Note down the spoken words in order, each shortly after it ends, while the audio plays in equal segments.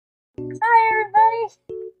Hi, everybody.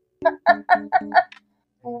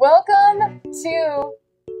 Welcome to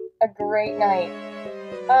a great night.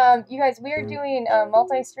 You guys, we are doing a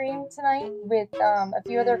multi-stream tonight with a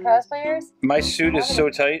few other cosplayers. My suit is so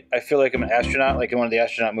tight, I feel like I'm an astronaut, like in one of the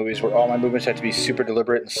astronaut movies where all my movements have to be super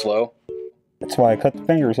deliberate and slow. That's why I cut the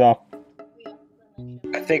fingers off.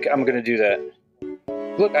 I think I'm gonna do that.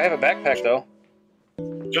 Look, I have a backpack though.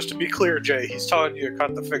 Just to be clear, Jay, he's telling you to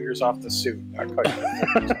cut the fingers off the suit, not cut your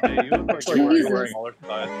fingers. Yeah, you look like you're wearing all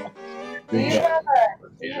size. Do you have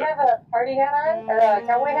a party hat on? Or a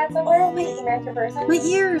cowboy hat somewhere? Oh, to match your person? My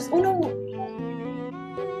ears! Oh no!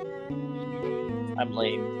 I'm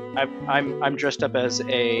lame. I'm dressed up as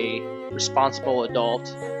a responsible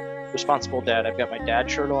adult, responsible dad. I've got my dad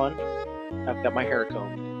shirt on. I've got my hair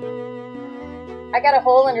comb. I got a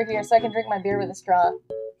hole under here so I can drink my beer with a straw.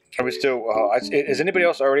 Are we still, is anybody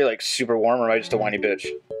else already like super warm or am I just a whiny bitch?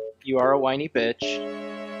 You are a whiny bitch.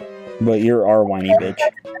 But you're our whiny bitch.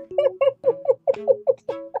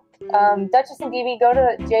 Duchess and DB, go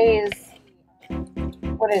to Jay's,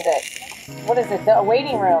 what is it? The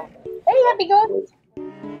waiting room. Hey, Happy Ghost!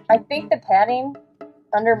 I think the padding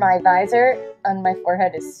under my visor on my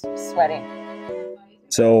forehead is sweating.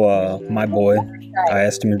 So, my boy, I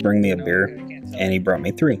asked him to bring me a beer, and he brought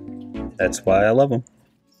me 3. That's why I love him.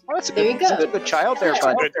 Oh, that's a There good, you go. that's a good child there,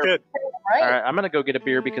 bud. Good. Right? Alright, I'm gonna go get a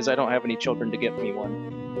beer because I don't have any children to get me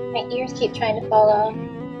one. My ears keep trying to fall off.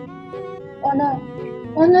 Oh no.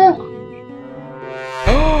 Oh no!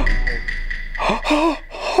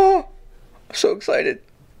 I'm so excited.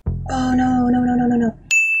 Oh no, no, no, no, no, no.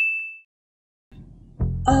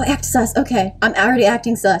 Oh, act sus. Okay, I'm already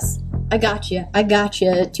acting sus. I got you. I got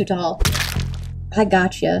you, Too Tall. I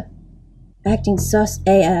got you. Acting sus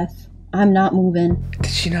AF. I'm not moving.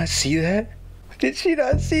 Did she not see that? Did she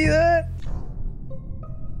not see that?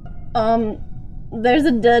 There's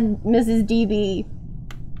a dead Mrs. DB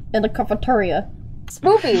in the cafeteria.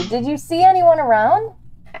 Spoopy, did you see anyone around?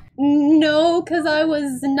 No, because I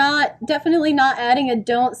was definitely not adding a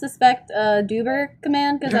don't suspect Duber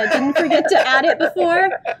command because I didn't forget to add it before.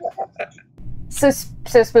 So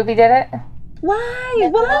Spoopy did it? Why?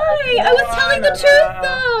 Why? I was telling the truth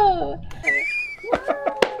though!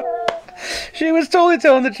 She was totally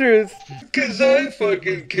telling the truth. Cause I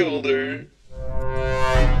fucking killed her.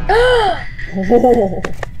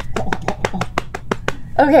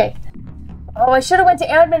 Okay. Oh, I should have went to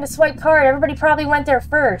admin to swipe card. Everybody probably went there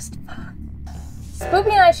first.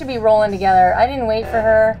 Spoopy and I should be rolling together. I didn't wait for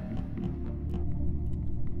her.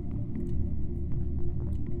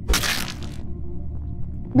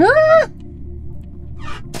 Ah!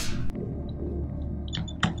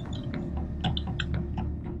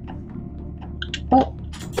 Oh.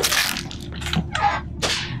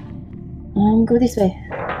 Go this way.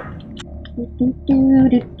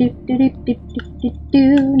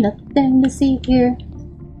 Nothing to see here.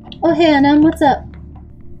 Oh, hey, Anna, what's up?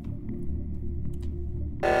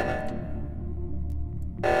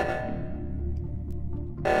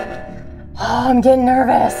 Oh, I'm getting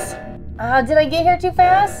nervous. Did I get here too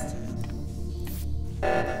fast?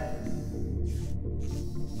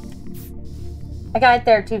 I got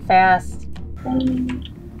there too fast.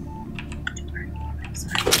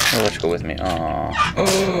 Oh, let's go with me.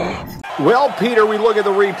 Aww. Well, Peter, we look at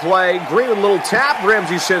the replay. Green with a little tap.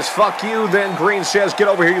 Ramsey says, fuck you. Then Green says, get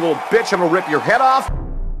over here, you little bitch. I'm going to rip your head off.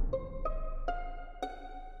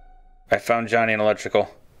 I found Johnny in electrical.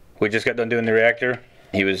 We just got done doing the reactor.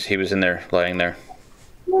 He was in there, lying there.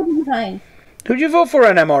 Fine. Who'd you vote for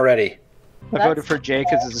on them already? I voted for Jay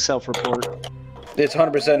because it's a self-report. It's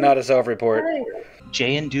 100% not a self-report.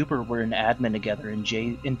 Jay and Duber were in admin together, and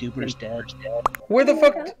Jay and Duber's dead. Where the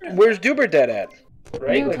fuck? Where's Duber dead at?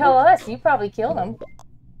 Right? You tell us. You probably killed him.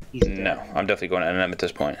 No, I'm definitely going to NM at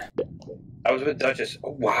this point. I was with Duchess.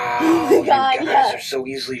 Oh, wow, Oh you God, guys yeah. are so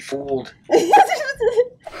easily fooled. Well,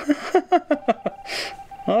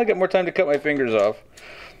 I got more time to cut my fingers off.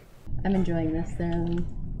 I'm enjoying this.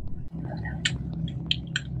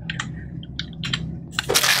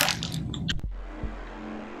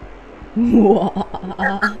 Yes.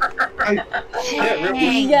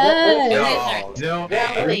 No,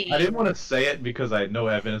 I didn't want to say it because I had no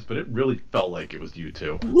evidence, but it really felt like it was you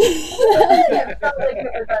two. It felt like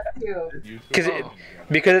it was us too.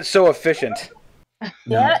 Because it's so efficient.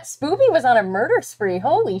 Yeah, Spoopy was on a murder spree.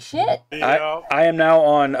 Holy shit. Yeah. I am now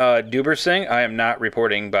on Duber's thing. I am not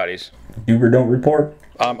reporting bodies. Duber don't report.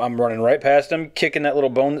 I'm running right past him, kicking that little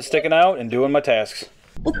bone that's sticking out, and doing my tasks.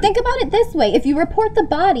 Well, think about it this way. If you report the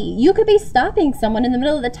body, you could be stopping someone in the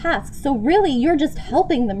middle of the task. So really, you're just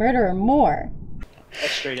helping the murderer more.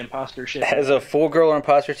 That's straight imposter shit. Has a full girl or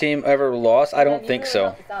imposter team ever lost? I don't think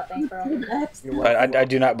so. I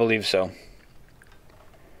do not believe so.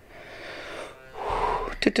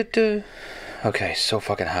 Okay, so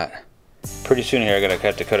fucking hot. Pretty soon here I gotta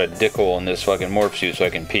have to cut a dick hole in this fucking morph suit so I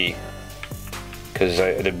can pee. Cause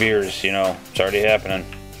the beers, you know, it's already happening.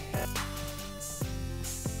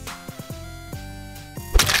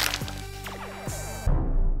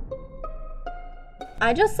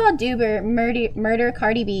 I just saw Duber murder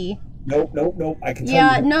Cardi B. Nope. I can tell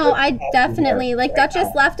Yeah, you. no, I definitely, like, Duchess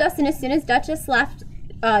left us, and as soon as Duchess left,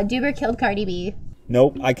 Duber killed Cardi B.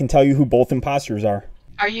 Nope, I can tell you who both imposters are.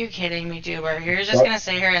 Are you kidding me, Duber? You're just gonna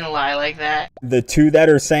sit here and lie like that? The two that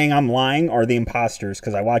are saying I'm lying are the imposters,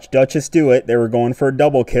 because I watched Duchess do it. They were going for a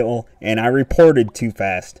double kill, and I reported too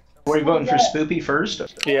fast. Were you voting for Spoopy first?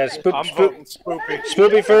 Yeah, I'm voting Spoopy.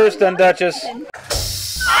 Spoopy first, then Duchess.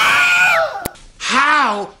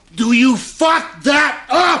 How do you fuck that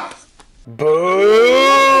up?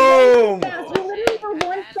 Boom! Yeah, we literally were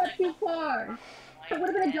one step too far. It would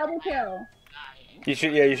have been a double kill. You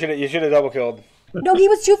should have double killed. No, he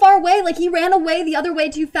was too far away. Like, he ran away the other way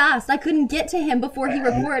too fast. I couldn't get to him before he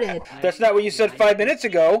reported. That's not what you said 5 minutes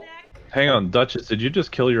ago. Hang on, Duchess, did you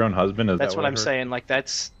just kill your own husband? That's what I'm saying. Like,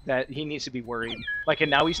 that he needs to be worried. Like,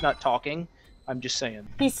 and now he's not talking. I'm just saying.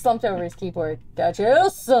 He slumped over his keyboard.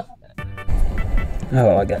 Duchess!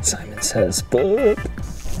 Oh, I got Simon Says book.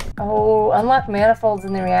 Oh, unlock manifolds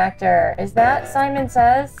in the reactor. Is that Simon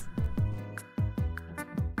Says?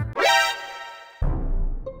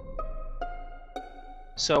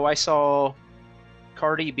 So I saw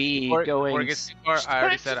Cardi B going. Before it gets too far, I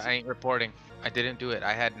already said I ain't reporting. I didn't do it.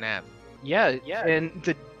 I had nav. Yeah, and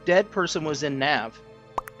the dead person was in nav.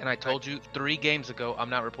 And I told you 3 games ago I'm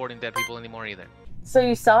not reporting dead people anymore either. So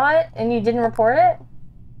you saw it and you didn't report it?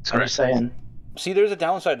 That's what I'm saying. See, there's a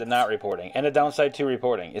downside to not reporting, and a downside to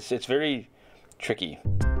reporting. It's very tricky.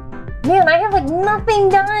 Man, I have like nothing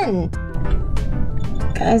done!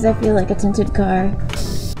 Guys, I feel like a tinted car.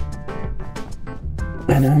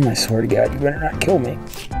 I know, I swear to God, you better not kill me.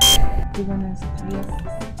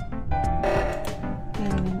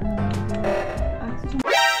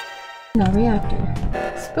 No reactor.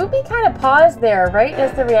 Spoopy kind of paused there, right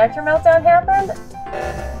as the reactor meltdown happened?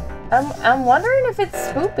 I'm wondering if it's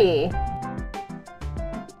Spoopy.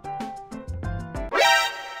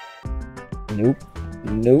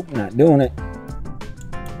 Nope, not doing it.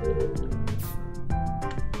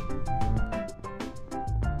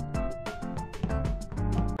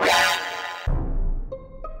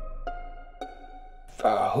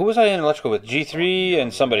 Who was I in electrical with? G3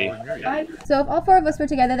 and somebody. So if all 4 of us were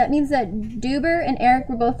together, that means that Duber and Eric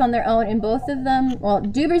were both on their own, and both of them, well,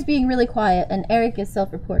 Duber's being really quiet, and Eric is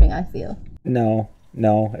self-reporting, I feel. No,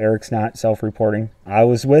 Eric's not self-reporting. I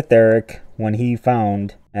was with Eric when he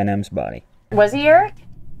found NM's body. Was he Eric?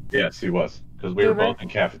 Yes, he was. Because we were both in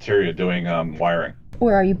cafeteria doing wiring.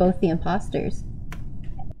 Or are you both the imposters?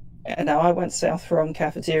 And now I went south from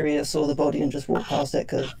cafeteria, saw the body, and just walked past it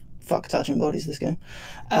because fuck touching bodies this game.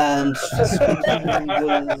 And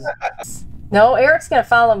No, Eric's gonna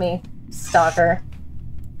follow me, stalker.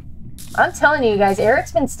 I'm telling you guys,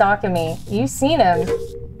 Eric's been stalking me. You've seen him.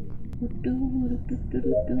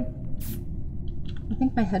 I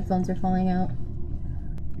think my headphones are falling out.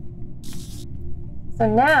 So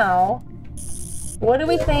now, what do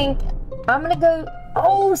we think? I'm gonna go.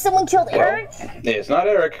 Oh, someone killed Eric? It's not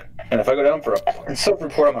Eric. And if I go down for a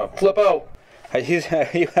self-report, I'm gonna flip out. I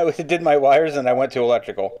did my wires and I went to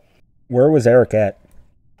electrical. Where was Eric at?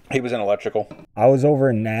 He was in electrical. I was over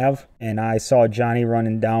in Nav, and I saw Johnny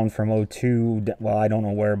running down from O2. Well, I don't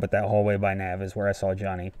know where, but that hallway by Nav is where I saw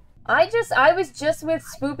Johnny. I was just with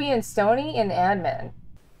Spoopy and Stony in admin.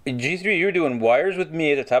 G3, you were doing wires with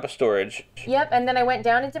me at the top of storage. Yep, and then I went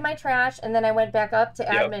down into my trash, and then I went back up to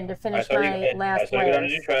admin to finish my last I saw you down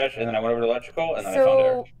into your trash, and then I went over to electrical, and then I found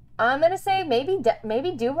Eric. I'm gonna say maybe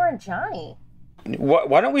Duber and Johnny.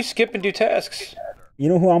 Why don't we skip and do tasks? You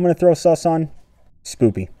know who I'm going to throw sus on?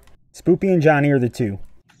 Spoopy. Spoopy and Johnny are the 2.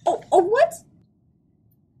 Oh, what?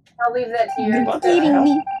 I'll leave that to you. You're kidding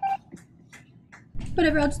me.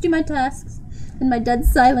 Whatever, I'll just do my tasks in my dead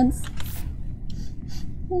silence.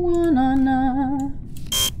 Oh,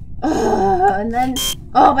 and then,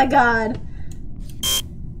 oh my god.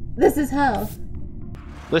 This is hell.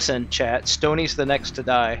 Listen, chat, Stoney's the next to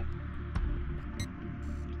die.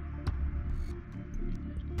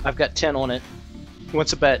 I've got 10 on it. Who wants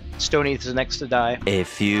to bet Stoney's the next to die? A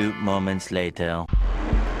few moments later.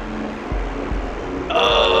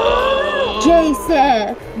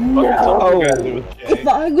 J-Seth, no. If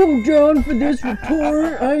I go down for this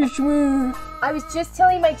report, I swear I was just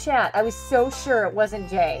telling my chat. I was so sure it wasn't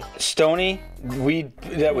Jay. Stony,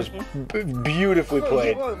 that was beautifully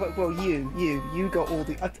played. Well, you got all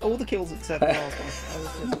the kills except the last one. I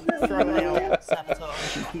was just throwing out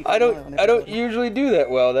sabotage and keeping I an eye on don't everybody. usually do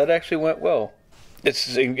that well. That actually went well.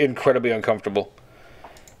 It's incredibly uncomfortable.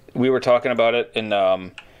 We were talking about it, and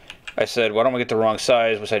I said, "Why don't we get the wrong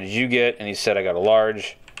size? What size did you get?" And he said, "I got a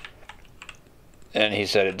large." And he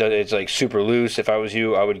said, "It's like super loose. If I was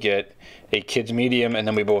you, I would get a kid's medium." And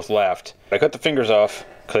then we both laughed. I cut the fingers off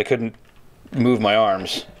because I couldn't move my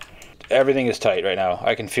arms. Everything is tight right now.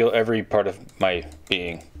 I can feel every part of my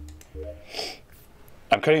being.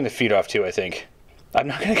 I'm cutting the feet off too, I think. I'm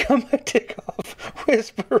not gonna cut my dick off.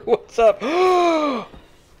 Whisper, what's up?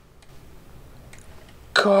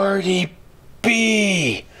 Cardi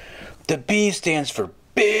B! The B stands for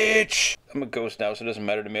bitch! I'm a ghost now, so it doesn't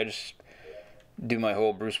matter to me. I just do my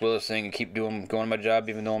whole Bruce Willis thing and keep going to my job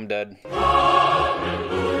even though I'm dead.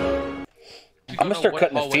 I'm gonna start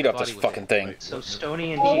cutting the feet off this fucking thing. So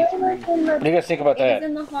Stony and G3. What do you guys think about that?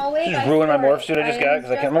 Just ruin my morph suit I just got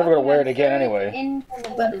because I'm never gonna wear it again anyway.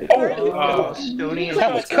 Stony and I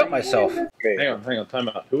almost cut myself. Hang on, time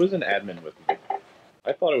out. Who was an admin with me?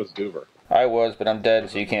 I thought it was Goober. I was, but I'm dead,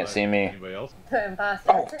 so you can't see me. Anybody else?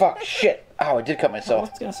 Oh fuck! Shit! Ow! I did cut I myself.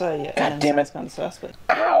 was gonna say, yeah, God damn it! Kind of suspect.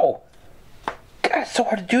 Ow! God, it's so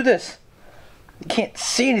hard to do this. You can't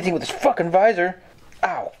see anything with this fucking visor.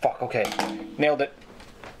 Ow! Fuck. Okay, nailed it.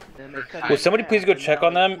 Will somebody please go check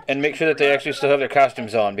on them and make sure that they actually still have their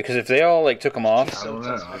costumes on? Because if they all like took them off,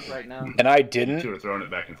 and I didn't,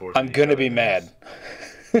 I'm gonna be mad.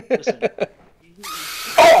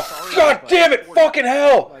 Oh! God damn it! Fucking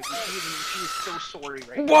hell!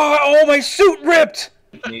 Wow! Oh, my suit ripped!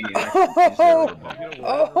 Oh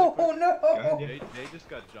no! They just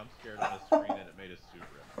got jump scared on the screen and it made his suit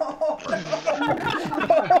rip. Oh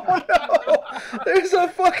no! There's a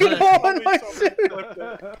fucking hole in my suit!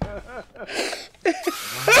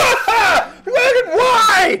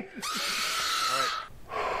 Why?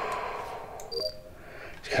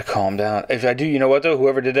 Just gotta calm down. If I do, you know what though?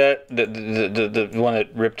 Whoever did that, the one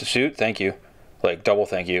that ripped the suit, thank you. Like, double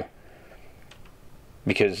thank you.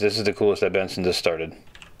 Because this is the coolest I've been since this started.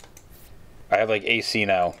 I have like AC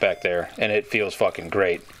now back there, and it feels fucking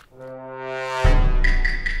great.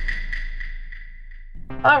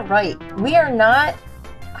 Alright, we are not...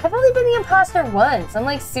 I've only been the imposter once. I'm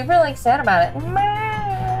like super like sad about it.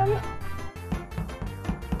 Man!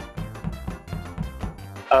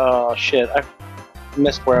 Oh shit, I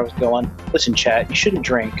missed where I was going. Listen chat, you shouldn't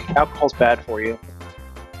drink. Alcohol's bad for you.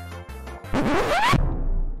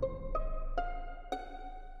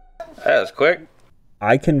 That was quick.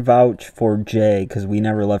 I can vouch for Jay because we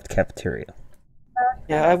never left cafeteria.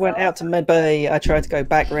 Yeah, I went out to medbay, I tried to go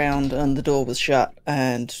back round and the door was shut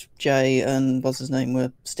and Jay and what's his name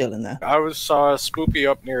were still in there. I saw Spoopy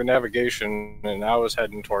up near navigation and I was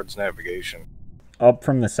heading towards navigation. Up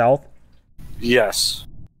from the south? Yes.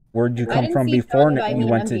 Where'd you come from before you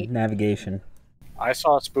went to navigation? I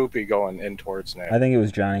saw Spoopy going in towards navigation. I think it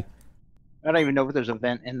was Johnny. I don't even know if there's a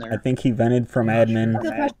vent in there. I think he vented from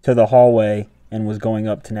admin to the hallway and was going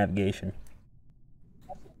up to navigation.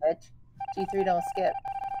 G3 don't skip.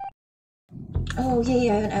 Oh,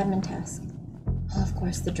 yeah, I have an admin task. Oh, of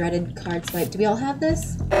course, the dreaded card swipe. Do we all have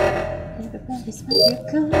this? Everybody swipe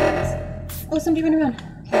your cards. Oh, somebody run around.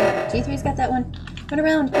 Okay, G3's got that one. Run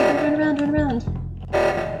around, run around.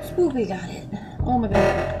 Spoopy got it. Oh my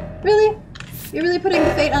god. Really? You're really putting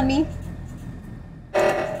the fate on me?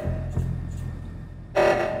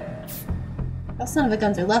 Those son of a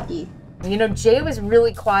guns are lucky. You know, Jay was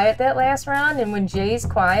really quiet that last round, and when Jay's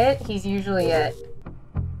quiet, he's usually it.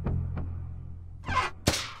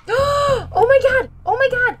 Oh my god! Oh my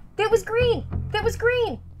god! That was green! That was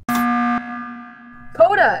green!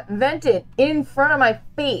 Coda vented in front of my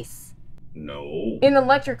face. No. In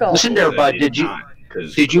electrical. Listen there, bud. Did you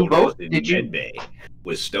vote? Did you? Medbay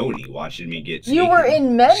with Stony watching me get. You were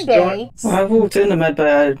in medbay. I walked into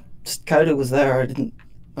medbay. Coda was there. I didn't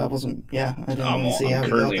see how he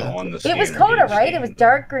got there. It was Coda, right? It was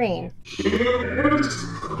dark green.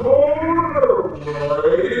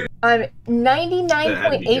 I'm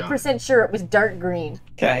 99.8% sure it was dark green.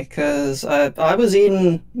 Okay, because I was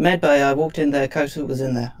in medbay. I walked in there. Coda was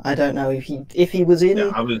in there. I don't know if he was in.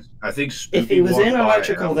 Yeah, I think if he was in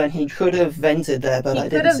electrical, then he could have vented there, but I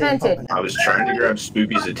didn't see him popping out. I was trying to grab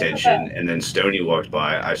Spoopy's attention, and then Stony walked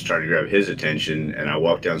by. I was trying to grab his attention, and I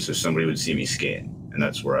walked down so somebody would see me scan, and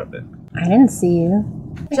that's where I've been. I didn't see you.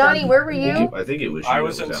 Johnny, where were you? I think it was. I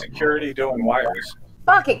was in security doing wires.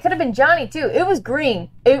 Fuck, it could have been Johnny too. It was green.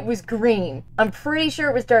 It was green. I'm pretty sure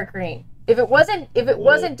it was dark green. If it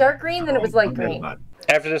wasn't dark green, then it was light green.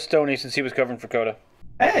 After the Stony, since he was covering for Coda.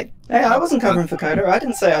 Hey, I wasn't covering for Coda. I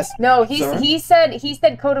didn't say I. No, he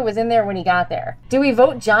said Coda was in there when he got there. Do we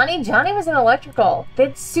vote Johnny? Johnny was in electrical.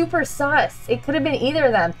 That's super sus. It could have been either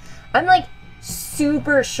of them. I'm like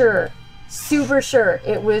super sure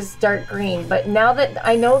it was dark green. But now that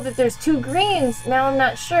I know that there's two greens, now I'm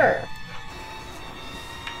not sure.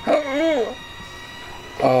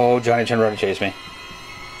 Oh, Johnny turned around to chase me.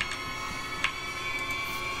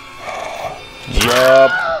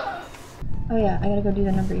 Yup. Oh yeah, I gotta go do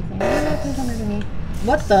the number thing.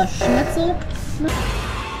 What the schnitzel?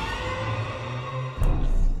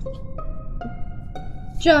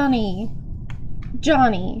 Johnny,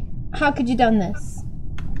 how could you done this?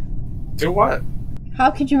 Do what?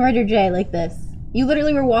 How could you murder Jay like this? You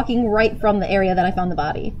literally were walking right from the area that I found the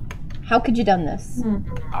body. How could you done this?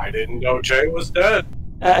 I didn't know Jay was dead.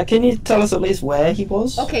 Can you tell us at least where he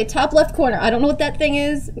was? Okay, top left corner. I don't know what that thing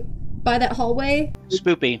is by that hallway.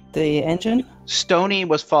 Spoopy. The engine? Stony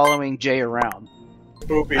was following Jay around.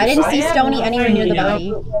 Spoopy. I didn't see Stony anywhere near the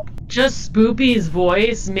body. Just Spoopy's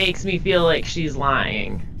voice makes me feel like she's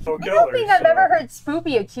lying. I don't think I've ever heard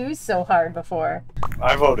Spoopy accused so hard before.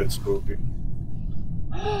 I voted Spoopy.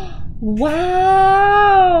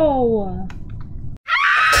 Wow!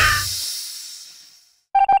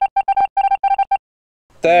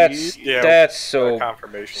 That's so.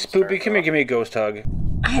 Confirmation. Spoopy, come here, give me a ghost hug.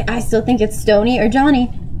 I still think it's Stony or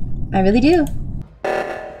Johnny. I really do.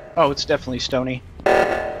 Oh, it's definitely Stony.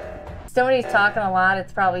 Stony's talking a lot.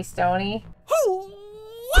 It's probably Stony.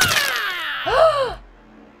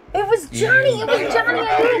 It was Johnny! It was Johnny!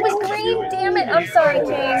 I knew it was green! Damn it! I'm sorry,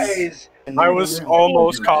 Kings. I was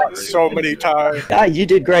almost caught so many times. Ah, you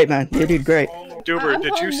did great, man. You did great. Duber,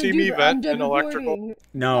 did you see me vent in electrical?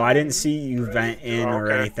 No, I didn't see you vent in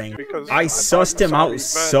or anything. I sussed him out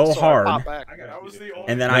so hard,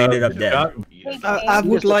 and then I ended up dead. I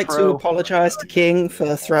would like to apologize to King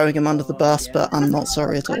for throwing him under the bus, but I'm not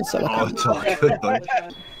sorry at all, so I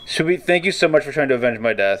can't. Sweet, thank you so much for trying to avenge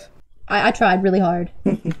my death. I tried really hard.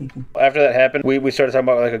 After that happened, we started talking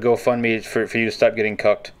about like a GoFundMe for you to stop getting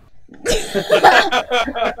cucked.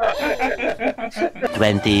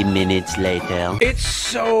 20 minutes later. It's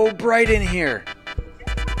so bright in here.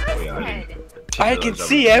 I can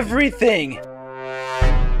see everything.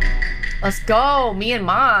 Let's go, me and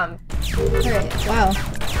Mom. Alright, wow.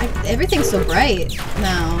 Everything's so bright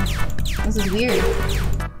now. This is weird.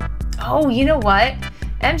 Oh, you know what?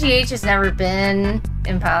 MGH has never been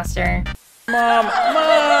imposter. Mom!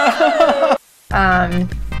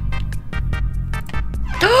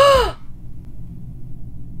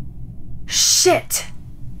 Shit!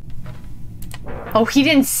 Oh, he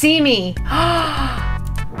didn't see me.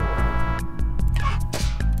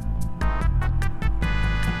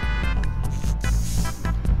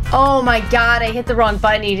 Oh my god, I hit the wrong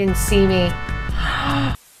button. He didn't see me.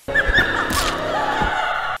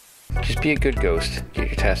 Just be a good ghost. Get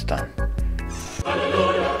your test done.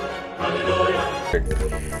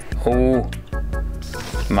 Oh.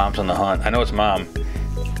 Mom's on the hunt. I know it's Mom.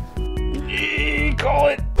 Call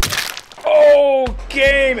it. Oh,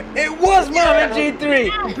 game. It was Mom in G3.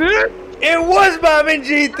 It was Mom in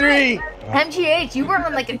G3. MGH, you were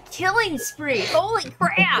on like a killing spree. Holy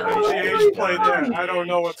crap. MGH played that I don't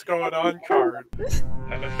know what's going on card.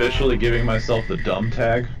 I'm officially giving myself the dumb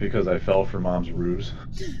tag because I fell for Mom's ruse.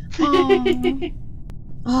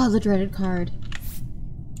 Oh, the dreaded card.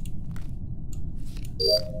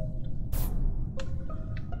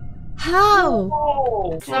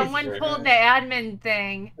 How? Someone pulled the admin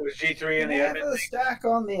thing. Was G3 in the admin thing? Stack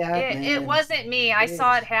on the admin. It wasn't me. I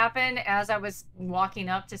saw it happen as I was walking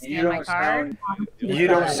up to scan my card. You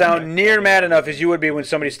don't sound near mad enough as you would be when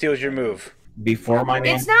somebody steals your move. Before my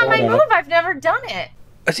name. It's not my move. I've never done it.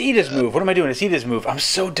 It's Ida's move. What am I doing? It's Ida's move. I'm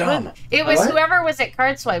so dumb. It was whoever was at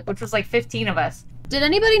card swipe, which was like 15 of us. Did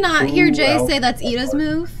anybody not hear Jay say that's Ida's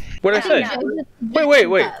move? What did I say? Wait.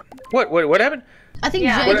 What happened? I think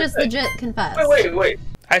Jay just legit confessed. Wait.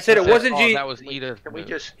 I said it wasn't G. That was Ida's move.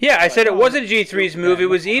 Yeah, I said it wasn't G3's move. It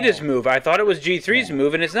was Ida's move. I thought it was G3's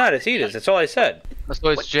move, and it's not. It's Ida's. That's all I said. So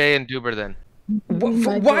it's Jay and Duber then.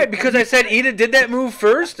 Why? Because I said Ida did that move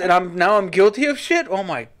first, and I'm guilty of shit. Oh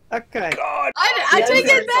my. Okay. God. I take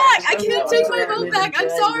it back. I can't take my vote back. I'm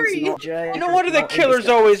sorry. No wonder the killers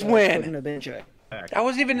always win. I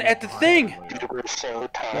wasn't even at the thing.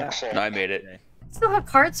 No, I made it. I still have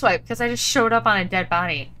card swipe because I just showed up on a dead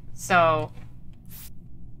body. So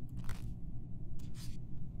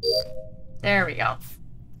there we go.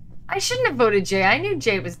 I shouldn't have voted Jay. I knew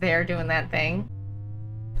Jay was there doing that thing.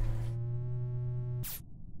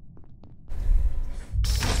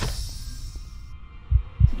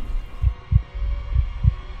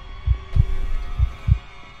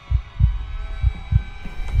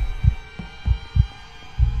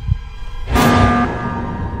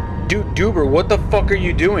 Duber, what the fuck are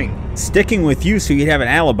you doing? Sticking with you so you'd have an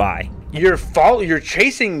alibi. You're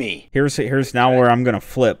chasing me. Here's now where I'm gonna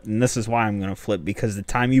flip, and this is why I'm gonna flip, because the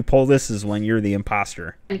time you pull this is when you're the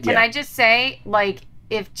imposter. Can I just say, like,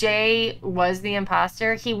 if Jay was the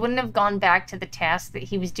imposter, he wouldn't have gone back to the task that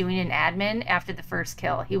he was doing in admin after the first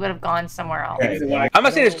kill. He would have gone somewhere else. I'm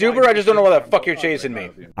not saying it's Duber, I just don't know why the fuck you're chasing me.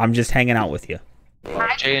 I'm just hanging out with you.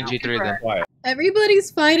 J and G3 then. Everybody's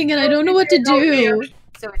fighting and I don't know what to do.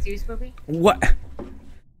 So it's you, Spoopy? What?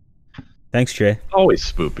 Thanks, Jay. Always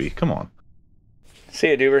Spoopy. Come on.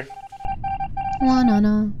 See ya, Duber.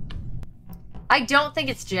 No. I don't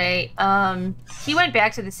think it's Jay. He went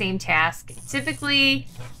back to the same task. Typically,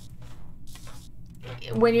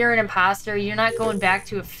 when you're an imposter, you're not going back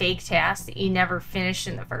to a fake task that you never finished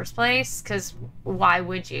in the first place, because why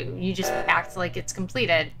would you? You just act like it's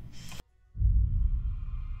completed.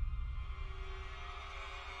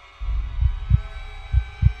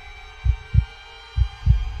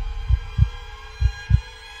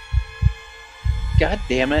 God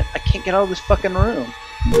damn it! I can't get out of this fucking room.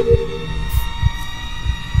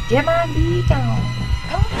 Get my beat down.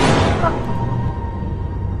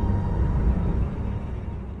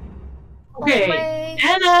 Okay,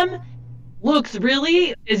 NM looks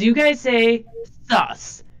really, as you guys say,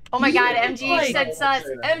 sus. Oh my god, MGH said sus.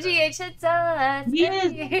 MGH said sus. He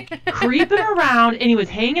is creeping around, and he was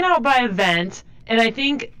hanging out by a vent. And I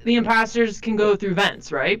think the imposters can go through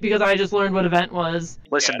vents, right? Because I just learned what a vent was.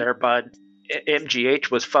 Listen there, bud.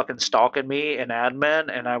 MGH was fucking stalking me in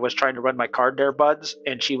admin, and I was trying to run my card there, buds,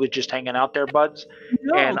 and she was just hanging out there, buds.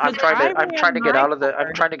 No, and I'm trying to get out of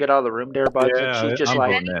the room there, buds. Yeah, and she's just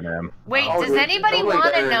like, wait, does anybody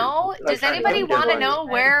want to know? Does anybody want to know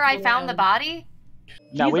where I found the body?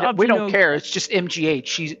 No, we don't care. It's just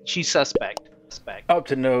MGH. She's suspect. Up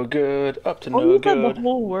to no good. Up to no You said good. the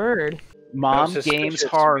whole word. Mom No, Games suspicious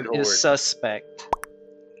Hard would be the is word. suspect.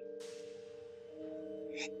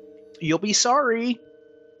 You'll be sorry.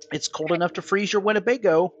 It's cold enough to freeze your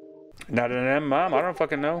Winnebago. Not an M, Mom. I don't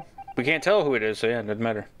fucking know. We can't tell who it is, so yeah, it doesn't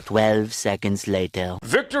matter. 12 seconds later.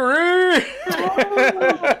 Victory!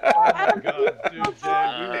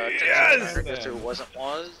 Yes! It wasn't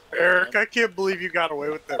was. Eric, I can't believe you got away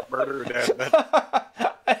with that murder in admin.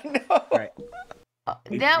 Right.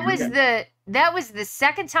 That was the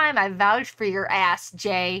second time I vouched for your ass,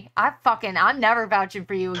 Jay. I'm never vouching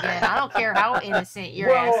for you again. I don't care how innocent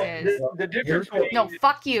your ass is. The difference No,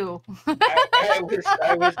 fuck you.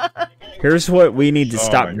 Here's what we need to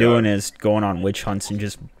stop doing is going on witch hunts and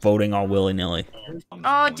just voting all willy-nilly.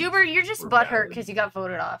 Oh, Duber, you're just butthurt because you got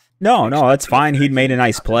voted off. No, that's fine. He'd made a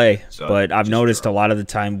nice play. But I've noticed a lot of the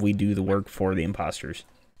time we do the work for the imposters.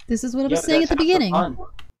 This is what I was saying at the beginning.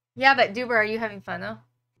 Yeah, but Duber, are you having fun though?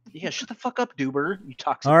 Yeah, shut the fuck up, Duber. You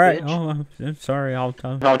toxic All right. bitch. Oh, I'm sorry. I'll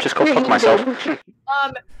just go fuck myself.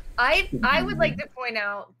 I would like to point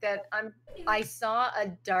out that I saw a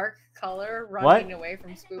dark color running away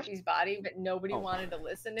from Spoopy's body, but nobody wanted to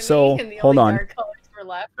listen to So, me. And the hold only on. dark colors were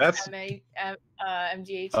left. That's-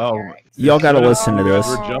 MGH. Oh, and Eric. Y'all gotta listen to this.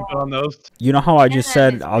 We're jumping on those. You know how I just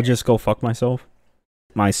said I'll just go fuck myself?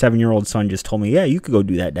 My 7-year-old son just told me, yeah, you could go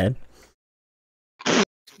do that, Dad.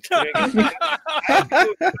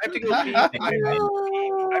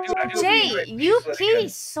 Jay, you pee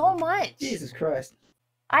so much. Jesus Christ.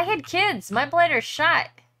 I had kids. My bladder's shot.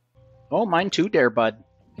 Oh, mine too, there, bud.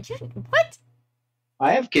 What?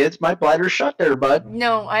 I have kids. My bladder's shut there, bud.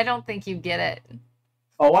 No, I don't think you get it.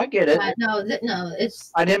 Oh, I get it. No,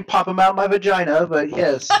 it's I didn't pop them out of my vagina, but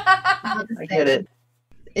yes, I get it.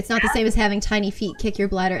 it's not the same as having tiny feet kick your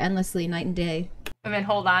bladder endlessly night and day. And then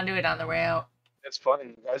hold on to it on the way out. It's funny.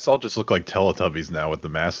 You guys all just look like Teletubbies now with the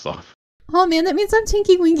masks off. Oh man, that means I'm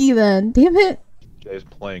Tinky Winky then. Damn it. Jay's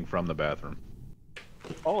playing from the bathroom.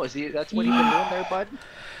 Oh, that's what you've been doing there, bud?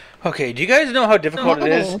 Okay, do you guys know how difficult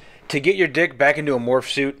it is to get your dick back into a morph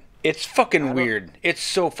suit? It's fucking weird. It's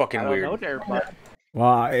so fucking weird. I don't know there, bud.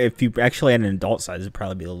 Well, if you actually had an adult size, it'd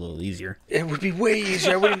probably be a little easier. It would be way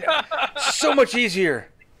easier. So much easier.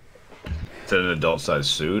 Is it an adult size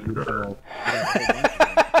suit? Or...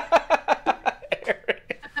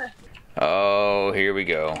 Oh, here we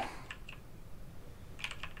go.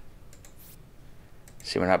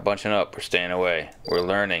 See, we're not bunching up. We're staying away. We're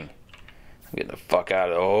learning. I'm getting the fuck out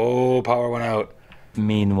of it. Oh, power went out.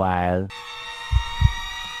 Meanwhile.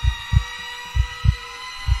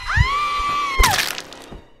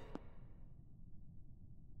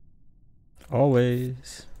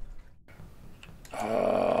 Always.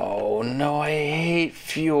 Oh, no, I hate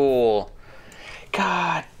fuel.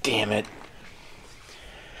 God damn it.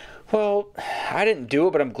 Well, I didn't do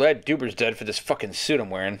it, but I'm glad Duber's dead for this fucking suit I'm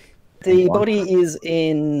wearing. The body is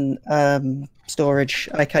in storage.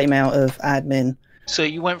 I came out of admin. So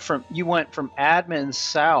you went from admin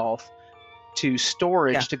south to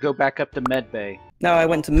storage to go back up to medbay. No, I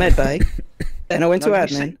went to medbay. Then I went to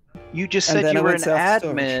admin. You just said you were in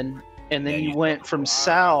admin, and then you went from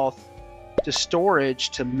south to storage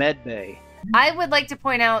to medbay. I would like to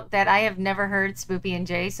point out that I have never heard Spoopy and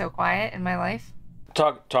Jay so quiet in my life.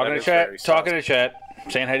 Talking to chat,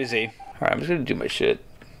 saying hi to Z. All right, I'm just gonna do my shit.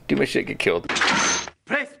 Get killed.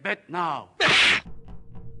 Press bet now.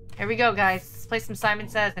 Here we go, guys. Let's play some Simon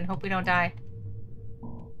Says and hope we don't die.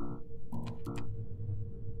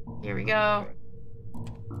 Here we go.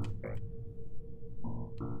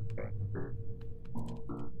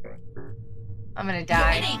 I'm gonna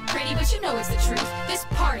die. It ain't pretty, but you know it's the truth. This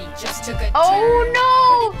party just took a turn.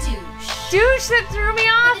 Oh no! For the douche. Douche that threw me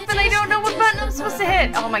off, and I don't know what button I'm supposed to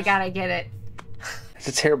hit. Oh my god, I get it. It's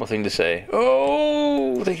a terrible thing to say.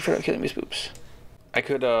 Oh, thank you for not killing me, Spoops. I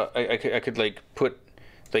could like put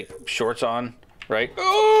like shorts on, right?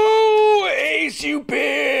 Oh, Ace, you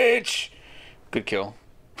bitch! Good kill.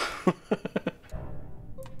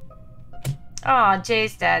 Aw,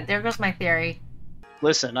 Jay's dead. There goes my theory.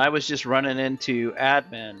 Listen, I was just running into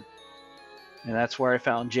admin, and that's where I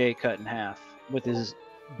found Jay cut in half with his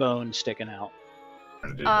bone sticking out.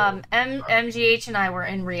 MGH and I were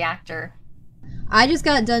in reactor. I just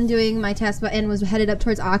got done doing my task and was headed up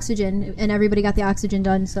towards oxygen, and everybody got the oxygen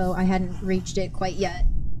done, so I hadn't reached it quite yet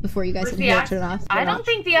before you guys had turned it off. I don't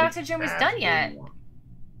think the oxygen was done yet.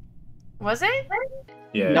 Was it?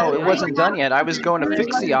 Yeah. No, it wasn't done yet. I was going to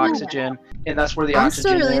fix the oxygen, and that's where the oxygen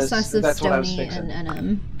still really is. sus of That's what I was Stony fixing. and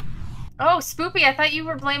NM. Oh, Spoopy, I thought you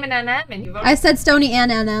were blaming NM and you voted. I said Stony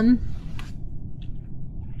and NM.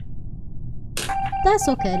 That's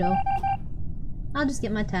okay though. I'll just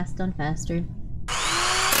get my task done faster.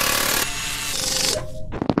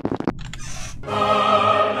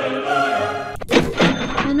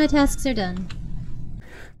 And my tasks are done.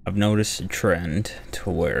 I've noticed a trend to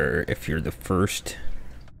where if you're the first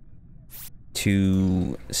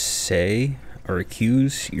to say or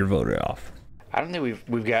accuse, you're voted off. I don't think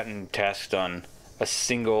we've gotten tasks done a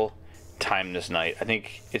single time this night. I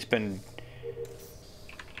think it's been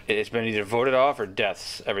either voted off or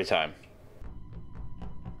deaths every time.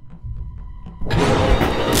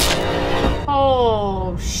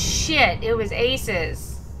 Oh shit! It was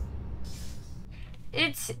Aces.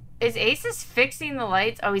 Is Aces fixing the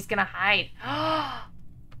lights? Oh, he's gonna hide.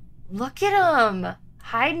 Look at him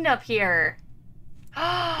hiding up here.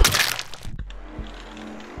 I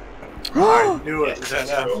knew it.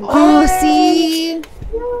 Oh, see?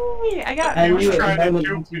 I got.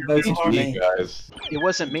 It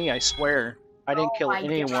wasn't me, I swear. I didn't kill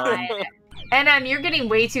anyone. NM, you're getting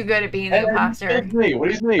way too good at being the imposter. What do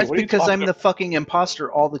you mean? That's because I'm the fucking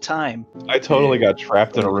imposter all the time. I totally got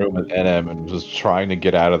trapped in a room with NM and was trying to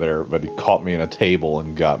get out of there, but he caught me in a table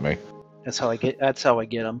and got me. That's how I get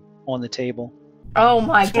him on the table. Oh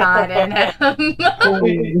my god, NM.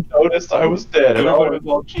 He noticed I was dead. Everybody was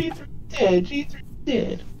all, G3 dead, G3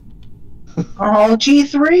 dead. Oh,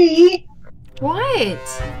 G3!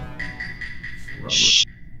 What? Shh.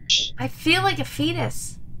 I feel like a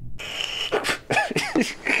fetus.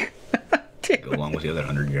 Go along with the other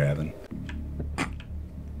 100 you're having.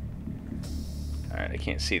 Alright, I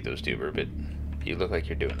can't see those, Duber, but you look like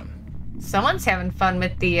you're doing them. Someone's having fun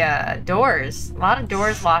with the doors. A lot of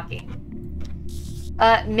doors locking.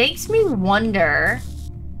 Makes me wonder,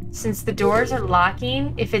 since the doors are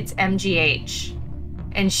locking, if it's MGH.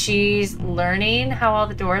 And she's learning how all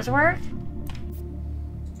the doors work?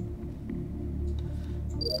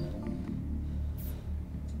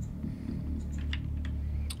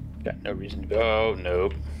 Got no reason to go. Oh,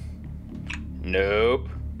 nope. Nope.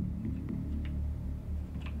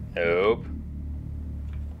 Nope.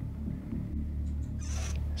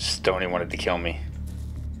 Stony wanted to kill me.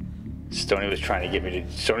 Stony was trying to get me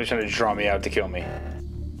to. Stony was trying to draw me out to kill me.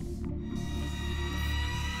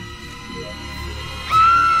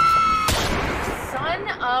 Son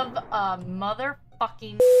of a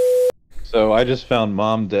motherfucking. So I just found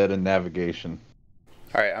Mom dead in navigation.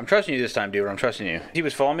 Alright, I'm trusting you this time, dude. I'm trusting you. He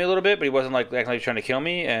was following me a little bit, but he wasn't like acting like he was trying to kill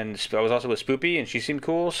me, and I was also with Spoopy, and she seemed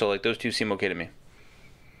cool, so like those two seem okay to me.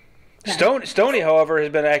 Stony, however, has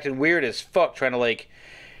been acting weird as fuck, trying to like,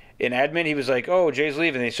 in admin, he was like, "Oh, Jay's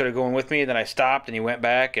leaving," and he started going with me, and then I stopped, and he went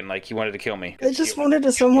back, and like he wanted to kill me. I just wanted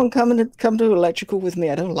someone come to electrical with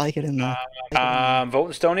me. I don't like it in there.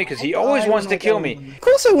 Voting Stony because he always wants to kill me. Of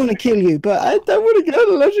course I want to kill you, but I don't want to get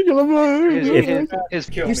electrical.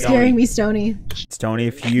 You're scaring me, Stony. Stony,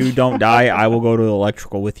 if you don't die, I will go to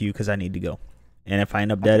electrical with you because I need to go. And if I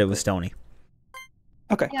end up dead, it was Stony.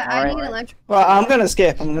 Okay. Yeah, I need electric. Well, I'm gonna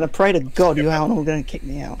skip. I'm gonna pray to God you aren't all gonna kick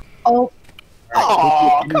me out. Oh.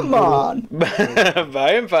 Oh, come on.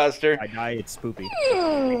 Bye, imposter. I die, it's spoopy.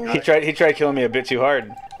 He tried killing me a bit too hard.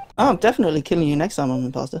 Oh, I'm definitely killing you next time I'm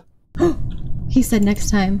imposter. He said next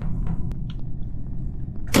time.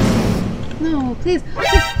 No, please. No,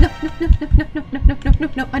 no, no, no, no, no, no, no, no, no,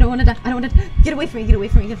 no. I don't want to die. I don't want to. Get away from me. Get away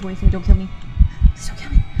from me. Get away from me. Don't kill me. Please don't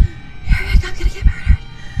kill me. Eric, I'm gonna get murdered.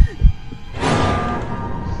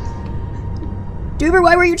 Duber,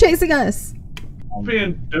 why were you chasing us? Spoopy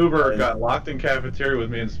and Duber got locked in cafeteria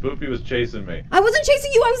with me, and Spoopy was chasing me. I wasn't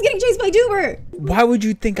chasing you. I was getting chased by Duber. Why would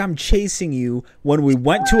you think I'm chasing you when we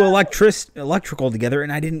went to electrical together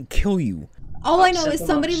and I didn't kill you? All I know is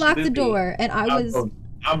somebody locked the door, and I was.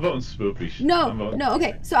 I'm voting Spoopy. No, no,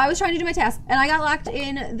 okay. So I was trying to do my task, and I got locked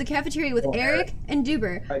in the cafeteria with Eric and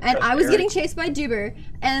Duber, and I was getting chased by Duber,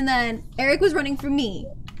 and then Eric was running from me.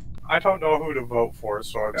 I don't know who to vote for,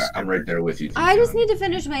 so I'm right there with you. I just need to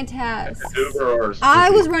finish my task. Duber or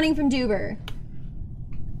I was running from Duber.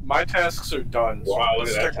 My tasks are done, so Wow, I'll look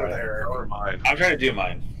at stick that with time. Eric. Or mine. I'm trying to do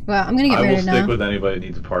mine. Well, I'm gonna get I will murdered stick now. with anybody that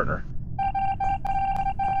needs a partner.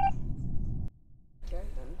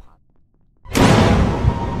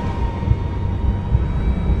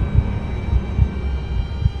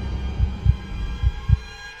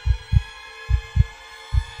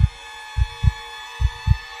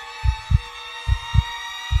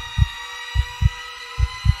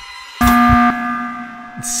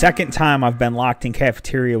 Second time I've been locked in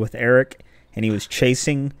cafeteria with Eric, and he was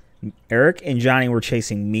chasing Eric and Johnny were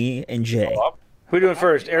chasing me and Jay. Who doing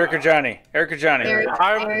first, Eric or Johnny? Eric or Johnny? Eric.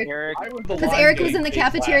 Because Eric was in the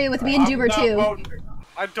cafeteria with me and Duber too.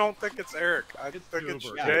 I don't think it's Eric. I think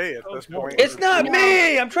it's Jay at this point. It's not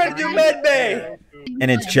me! I'm trying to do med bay! And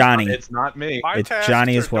it's Johnny. It's not me. My It's tasks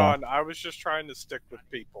Johnny are as well. done. I was just trying to stick with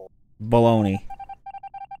people. Baloney.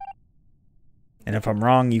 And if I'm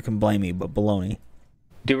wrong, you can blame me, but baloney.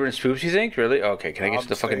 Duber and Spoops, you think? Really? Okay, can I get to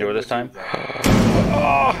the fucking door this time?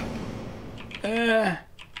 Oh.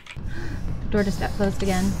 Door just got closed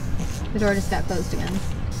again. The door just got closed again.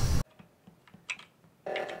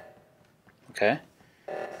 Okay.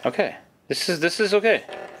 Okay. This is okay.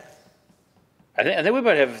 I think we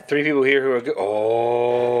might have 3 people here who are good.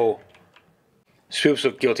 Oh. Spoops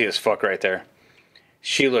looked guilty as fuck right there.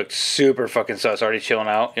 She looked super fucking sus, already chilling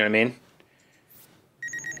out, you know what I mean?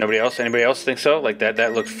 Nobody else? Anybody else think so? Like that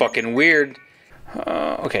looked fucking weird.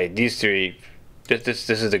 Okay, these 3. This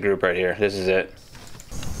is the group right here. This is it.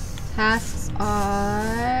 Tasks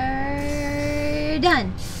are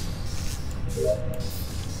done.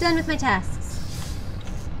 Done with my tasks.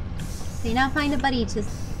 Okay, now find a buddy to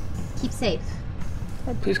keep safe.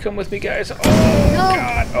 Please come with me, guys. Oh, No.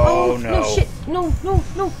 God. Oh, no. No, shit. No, no,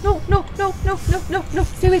 no, no, no, no, no, no, no, no.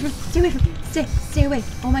 Stay away from me. Stay away from me. Stay away.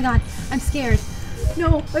 Oh my God. I'm scared.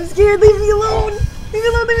 No, I'm scared. Leave me alone. Leave me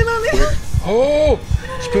alone, leave me alone, leave me alone. Oh!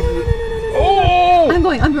 Oh! I'm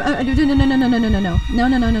going. No.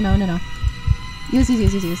 Use.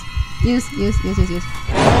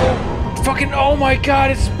 Fucking, oh my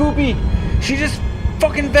God, it's Spoopy. She just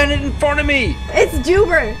fucking vented in front of me. It's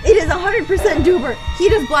Duber. It is 100% Duber. He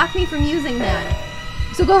just blocked me from using that.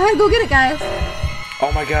 So go ahead, go get it, guys.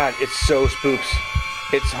 Oh my God, it's so Spoops.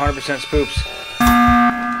 It's 100% Spoops.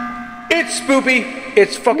 It's Spoopy.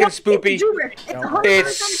 It's fucking Spoopy. It's 100%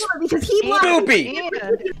 Duber because he blocked Spoopy.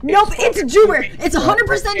 Nope, it's Duber. It's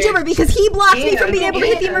 100% Duber because he blocked me from being able to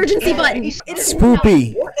hit the emergency button.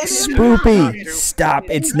 Spoopy. Spoopy. Stop.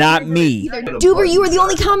 It's not me. Duber, you were the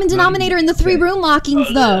only common denominator in the 3 room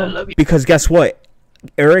lockings, though. Because guess what?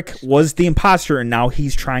 Eric was the imposter, and now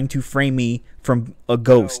he's trying to frame me from a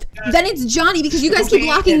ghost. Then it's Johnny because you guys keep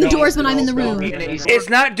locking the doors when I'm in the room. It's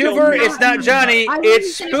not Duber. It's not Johnny.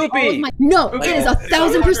 It's Spoopy. No, it is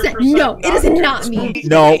 1000%. No, it is not me.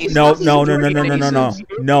 No.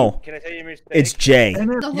 It's Jay.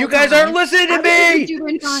 You guys aren't listening to me.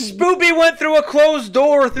 Spoopy went through a closed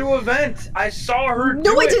door through a vent. I saw her do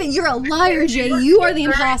No, I it. didn't. You're a liar, Jay. You are the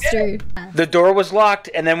imposter. The door was locked,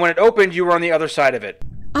 and then when it opened, you were on the other side of it.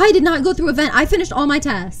 I did not go through a vent. I finished all my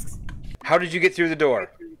tasks. How did you get through the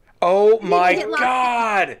door? Oh my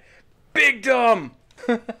God! Big dumb!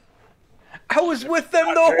 I was with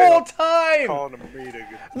them the whole time!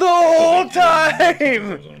 The whole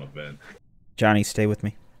time! Johnny, stay with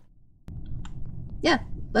me. Yeah,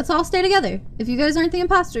 let's all stay together. If you guys aren't the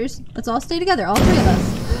imposters, let's all stay together, all 3 of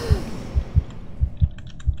us.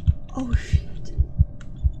 Oh shit.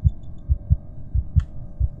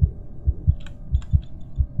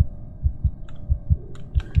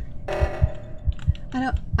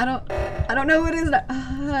 I don't know what it is.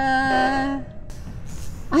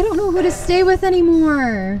 I don't know who to stay with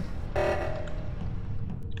anymore.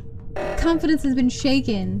 Confidence has been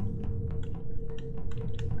shaken.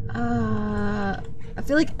 I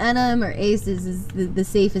feel like NM or Aces is the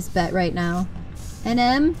safest bet right now.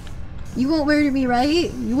 NM, you won't murder me,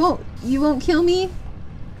 right? You won't kill me?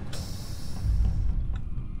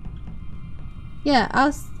 Yeah,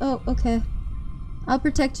 oh, okay. I'll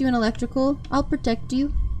protect you in electrical. I'll protect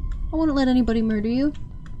you. I won't let anybody murder you.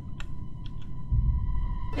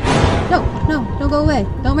 No, don't go away.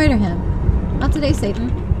 Don't murder him. Not today, Satan.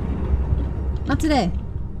 Not today.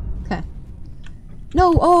 Okay.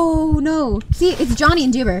 No, oh no. See, it's Johnny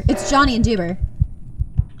and Duber. It's Johnny and Duber.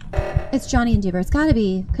 It's Johnny and Duber. It's gotta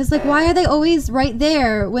be. Because, like, why are they always right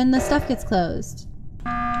there when the stuff gets closed?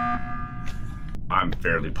 I'm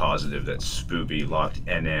fairly positive that Spoopy locked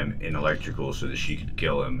NM in electrical so that she could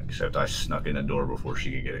kill him, except I snuck in the door before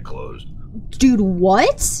she could get it closed. Dude,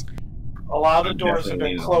 what? A lot of doors have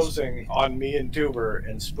been closing on me and Duber,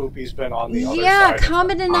 and Spoopy's been on the other side. Yeah,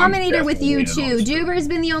 common denominator with you two. Duber's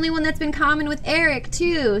been the only one that's been common with Eric,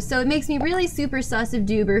 too. So it makes me really super sus of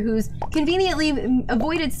Duber, who's conveniently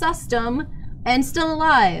avoided susdom and still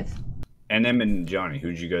alive. NM and Johnny,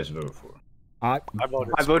 who'd you guys vote for? I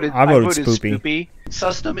voted Spoopy.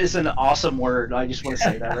 Susdom is an awesome word. I just want to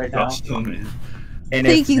say that right now. And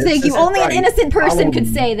Thank you. Only an innocent person could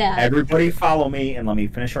say that. Everybody follow me and let me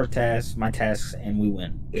finish my tasks, and we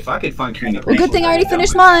win. If I could find communications... Well, good thing I already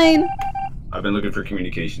finished mine. I've been looking for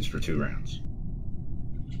communications for 2 rounds.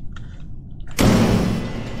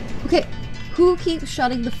 Okay, who keeps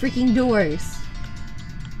shutting the freaking doors?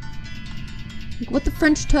 Like, what the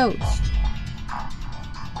French toast?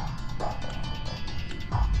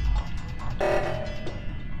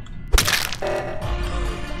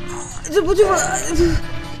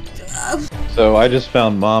 So I just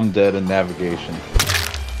found Mom dead in navigation.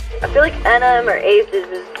 I feel like NM or Aces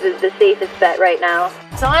is the safest bet right now.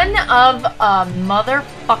 Son of a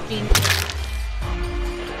motherfucking...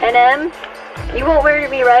 NM, you won't murder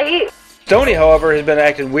me, right? Stony, however, has been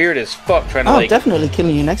acting weird as fuck, trying to I'm definitely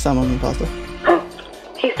killing you next time I'm imposter.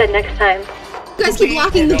 He said next time. You guys keep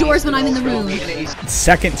locking the doors when I'm in the room.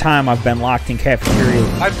 Second time I've been locked in cafeteria.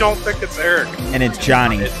 I don't think it's Eric. And it's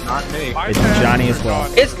Johnny. It's not me. It's Johnny as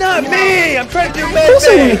well. It's not me! I'm trying to do Of course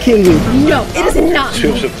I want to kill you. No, it is not me.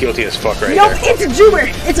 Soup's guilty as fuck right Nope, there. it's Juber.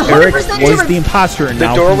 It's 100% Eric Juber. was the imposter, and The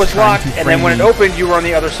now door he's was trying locked, to and then frame when it me. opened, you were on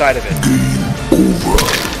the other side of it.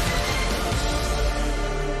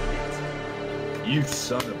 You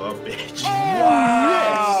son of a bitch.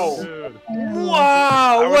 Wow!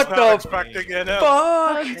 I was What not the expecting NM.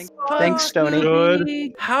 fuck? Thanks, Stony.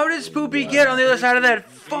 Good. How did Spoopy get on the other side of that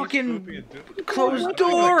fucking closed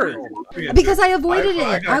door? Because I avoided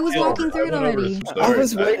it. I was walking through it already. I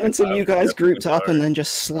was waiting until you guys grouped up and then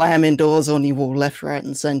just slamming doors on you all left, right,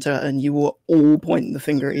 and center, and you were all pointing the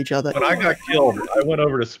finger at each other. When I got killed, I went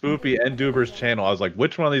over to Spoopy and Duber's channel. I was like,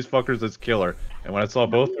 which one of these fuckers is killer? And when I saw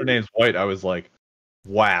both their names white, I was like,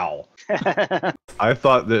 wow. I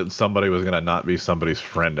thought that somebody was gonna not be somebody's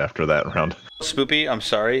friend after that round. Spoopy, I'm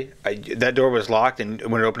sorry. That door was locked, and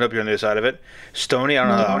when it opened up, you're on the other side of it. Stony, I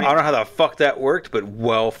don't know how the fuck that worked, but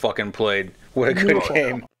well fucking played. What a good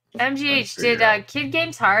game. MGH, did Kid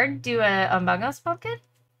Games Hard do a Among Us pumpkin?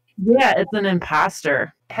 Yeah, it's an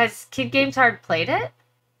imposter. Has Kid Games Hard played it?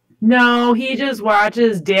 No, he just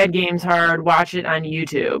watches Dad Games Hard, watch it on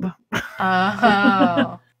YouTube.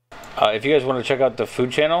 Oh. If you guys want to check out the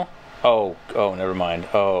food channel, oh, never mind.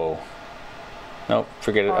 Oh, nope,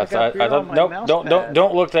 forget it. Oh, I thought, nope,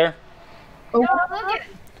 don't look there. No, look at it.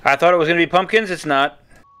 I thought it was gonna be pumpkins. It's not.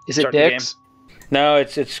 Is it Start the game. dicks? No,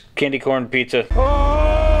 it's candy corn pizza.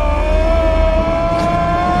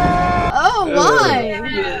 Oh, why?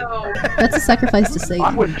 That's a sacrifice to Satan.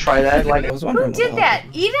 I wouldn't try that. Like, Who did that?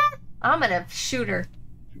 Ida? I'm gonna shoot her.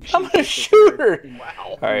 I'm gonna shoot her.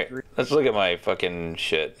 Wow. All right, let's look at my fucking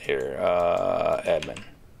shit here. Admin.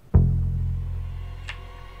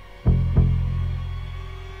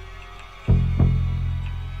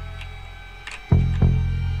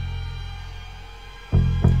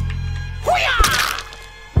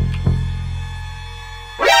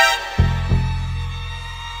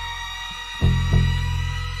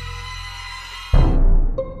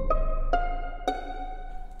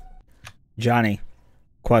 Johnny,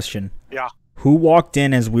 question. Yeah. Who walked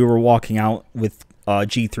in as we were walking out with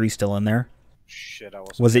G3 still in there? Shit, I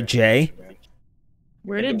wasn't. Was it Jay?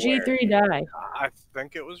 Where did G3 die? I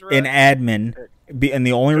think it was Red. In admin. And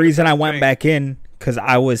the only reason I went back in, because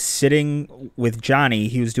I was sitting with Johnny.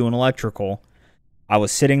 He was doing electrical. I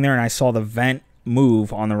was sitting there and I saw the vent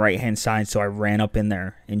move on the right-hand side, so I ran up in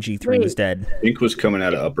there, and G3 was dead. Pink was coming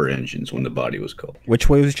out of upper engines when the body was called. Which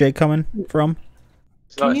way was Jay coming from?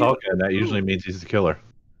 It's okay. That usually means he's the killer.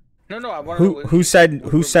 No, I want Who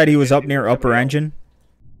said he was up near upper engine?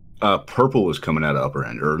 Purple was coming out of upper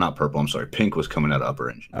engine, or not purple. I'm sorry, pink was coming out of upper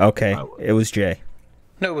engine. Okay, it was Jay.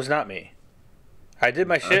 No, it was not me. I did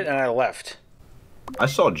my shit and I left. I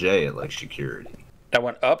saw Jay at like security. I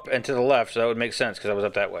went up and to the left, so that would make sense because I was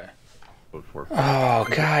up that way. Oh,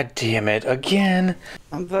 god damn it. Again.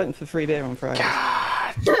 I'm voting for free beer on Friday.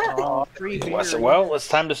 God. Well, it's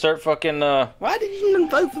time to start fucking, Why did you even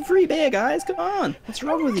vote for free beer, guys? Come on. What's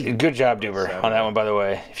wrong with you? Good job, Duber, on that one, by the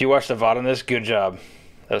way. If you watched the VOD on this, good job.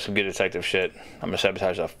 That was some good detective shit. I'm gonna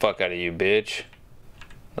sabotage the fuck out of you, bitch.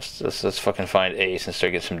 Let's fucking find Ace and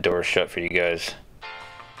start getting some doors shut for you guys.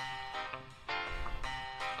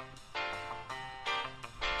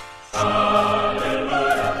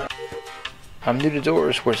 I'm new to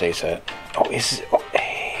doors. Where's Ace at? Oh, Ace. Oh,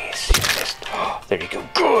 Ace. Oh, there you go.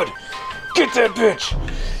 Good. Get that bitch.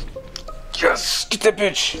 Yes. Get that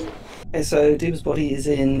bitch. Okay, so Duber's body is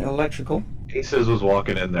in electrical. Aces was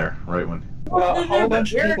walking in there right when. Well, a whole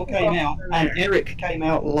bunch of people came out, and Eric came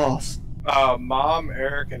out last. Mom,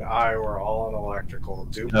 Eric, and I were all on electrical.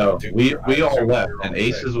 No, we all left, and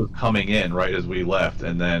Aces was coming in right as we left,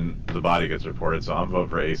 and then the body gets reported, so I'm voting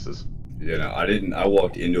for Aces. Yeah, no, I didn't. I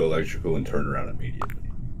walked into electrical and turned around immediately,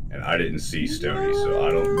 and I didn't see Stoney, so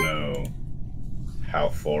I don't know how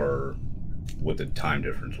far, what the time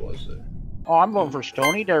difference was there. Oh, I'm voting for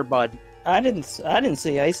Stoney there, bud. I didn't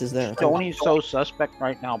see Aces there. Stoney's so suspect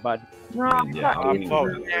right now, bud. Yeah, I'm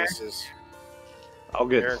voting Aces. I'll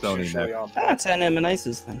get Eric's Stoney usually next. on That's an and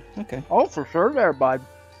Aces then. Okay. Oh, for sure there, bud.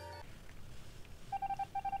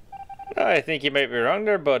 I think you might be wrong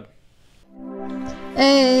there, bud.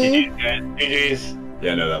 Hey. GG's.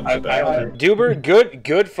 Yeah, no, that was a bad one. Duber,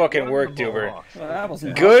 good fucking work, Duber. Well, that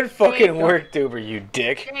wasn't Good fucking work, Duber, you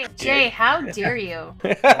dick. Jay, how dare you?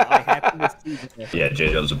 Yeah,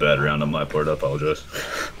 Jay, that was a bad round on my part. I apologize.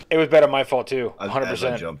 It was bad on my fault too. 100%. As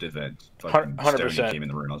I 100%. jumped event. 100%. Came in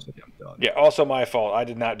the room. I was like, I'm done. Yeah, also my fault. I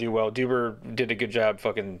did not do well. Duber did a good job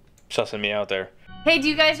fucking sussing me out there. Hey, do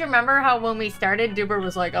you guys remember how when we started, Duber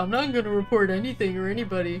was like, I'm not going to report anything or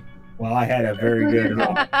anybody? Well, I had a very good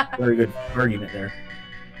argument there.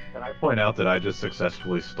 Can I point out that I just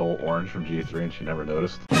successfully stole Orange from G3 and she never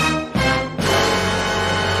noticed?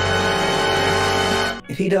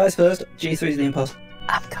 If he dies first, G3's the imposter.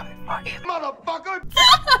 I'm coming for you. Motherfucker!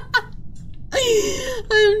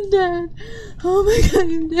 I'm dead. Oh my god,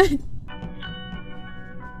 I'm dead.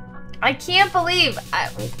 I can't believe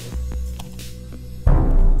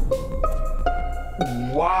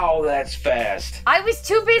Wow, that's fast. I was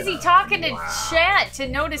too busy talking to chat to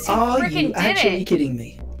notice who Are freaking you did actually it. kidding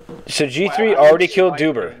me? So G3 already killed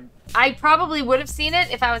Duber. I probably would have seen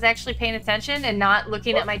it if I was actually paying attention and not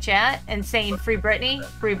looking at my chat and saying free Britney,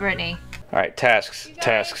 free Britney. Alright, tasks.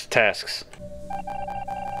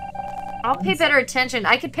 I'll pay better attention.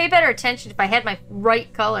 I could pay better attention if I had my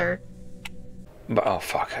right color. But, oh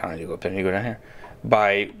fuck, I don't need to go up there. I need to go down here.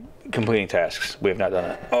 By completing tasks. We have not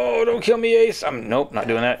done it. Oh, don't kill me, Ace. Nope, not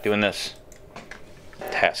doing that. Doing this.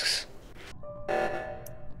 Tasks.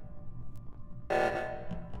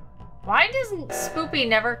 Why doesn't Spoopy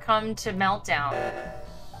never come to Meltdown?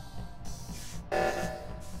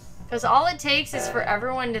 Because all it takes is for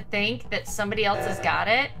everyone to think that somebody else has got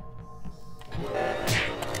it.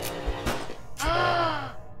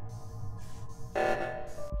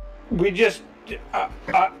 We just...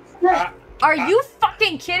 Are you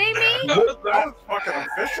fucking kidding me? That was fucking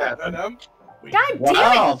efficient, man. God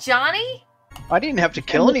damn it, Johnny! I didn't have to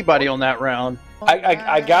kill anybody on that round.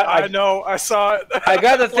 I know, I saw it. I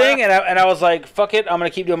got the thing, and I was like, fuck it, I'm gonna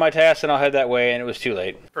keep doing my tasks, and I'll head that way, and it was too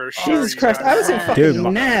late. Jesus Christ, I was in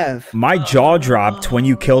fucking nav. My jaw dropped when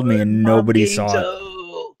you killed me and nobody saw it.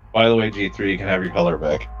 By the way, G3, you can have your color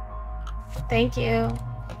back. Thank you.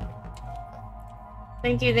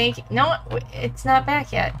 Thank you, thank you. No, it's not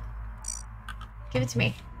back yet. Give it to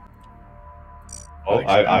me. Oh,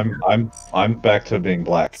 I'm back to being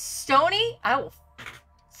black. Stoney, I will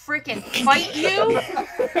freaking fight you.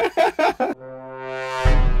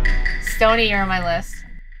 Stoney, you're on my list.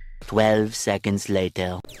 12 seconds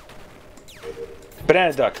later.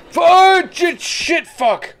 Banana duck. Fudge! Shit,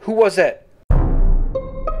 fuck! Who was that?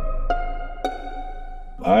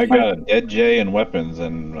 I got a dead J and weapons,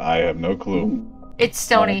 and I have no clue. It's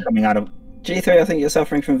Stoney. Coming out of G3, I think you're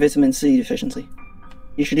suffering from vitamin C deficiency.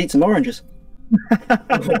 You should eat some oranges.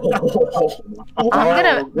 I'm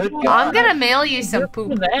gonna mail you some poop.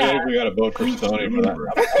 We got a vote for Stoney for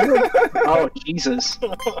that. Oh, Jesus.